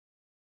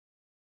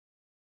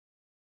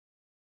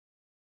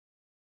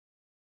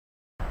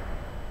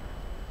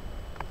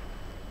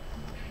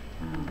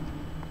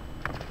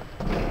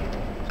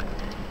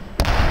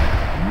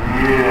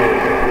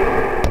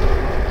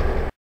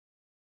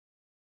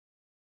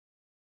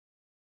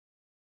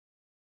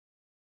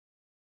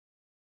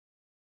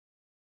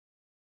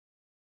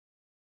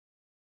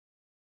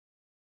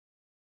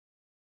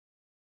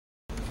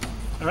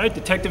All right,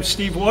 Detective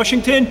Steve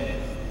Washington.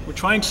 We're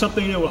trying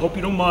something new. I hope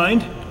you don't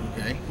mind.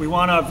 Okay. We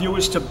want our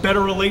viewers to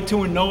better relate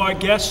to and know our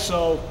guests,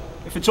 so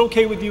if it's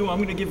okay with you, I'm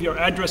going to give your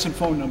address and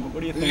phone number.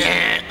 What do you think?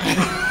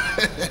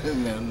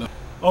 No.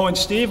 Oh, and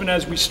Steve, and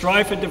as we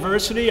strive for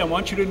diversity, I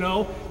want you to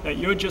know that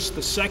you're just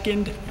the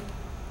second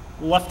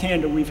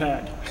left-hander we've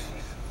had.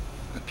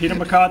 Peter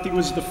McCarthy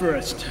was the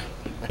first.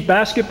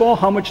 Basketball,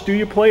 how much do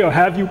you play or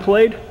have you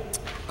played?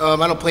 I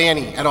don't play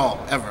any at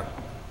all, ever.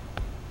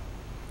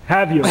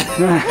 Have you?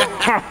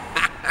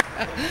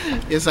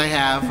 Yes, I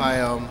have.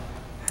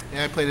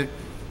 I played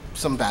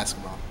some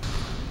basketball.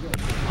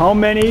 How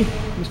many,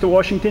 Mr.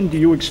 Washington, do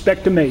you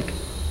expect to make?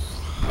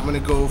 I'm gonna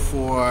go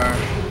for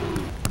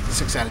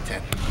 6 out of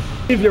 10.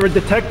 If you're a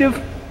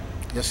detective,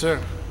 Yes, sir.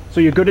 so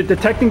you're good at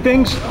detecting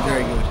things,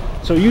 Very good.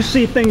 so you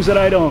see things that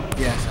I don't.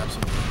 Yes,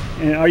 absolutely.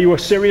 And are you a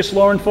serious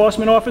law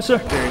enforcement officer?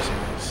 Very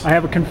serious. I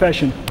have a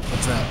confession.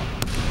 What's that?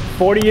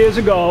 40 years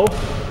ago,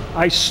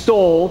 I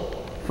stole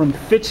from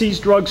Fitzy's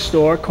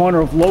drugstore, corner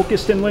of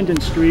Locust and Linden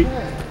Street,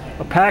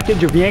 a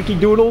package of Yankee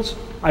Doodles.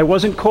 I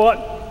wasn't caught.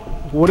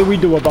 What do we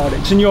do about it?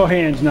 It's in your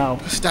hands now.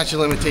 Statute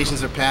of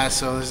limitations are passed,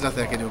 so there's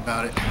nothing I can do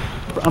about it.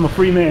 I'm a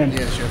free man.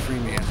 Yes, you're a free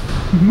man.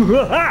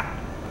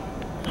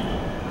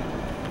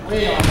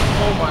 Wait,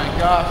 oh my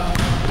gosh.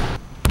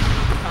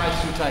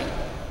 Ties too tight.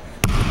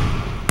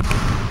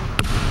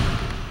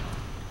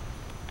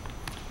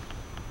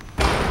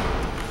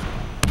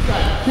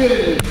 Get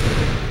it.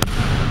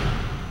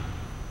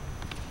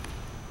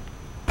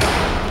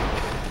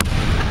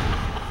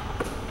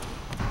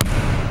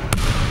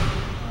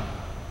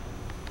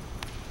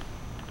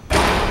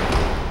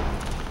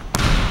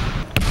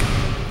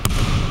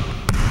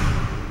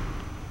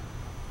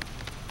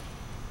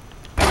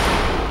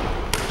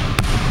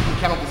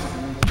 Count this as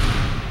an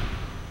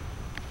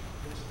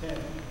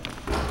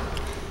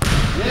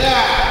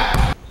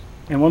Yeah!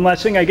 And one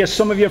last thing, I guess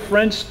some of your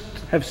friends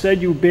have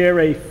said you bear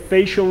a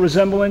facial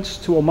resemblance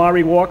to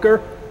Amari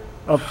Walker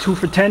of 2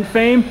 for $10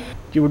 fame. Do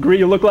you agree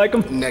you look like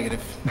him?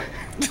 Negative.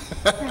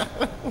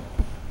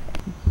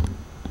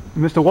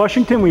 Mr.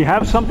 Washington, we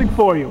have something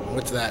for you.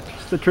 What's that?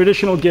 It's a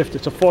traditional gift.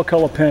 It's a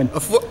 4-color pen.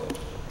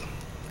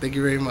 Thank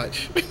you very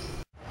much.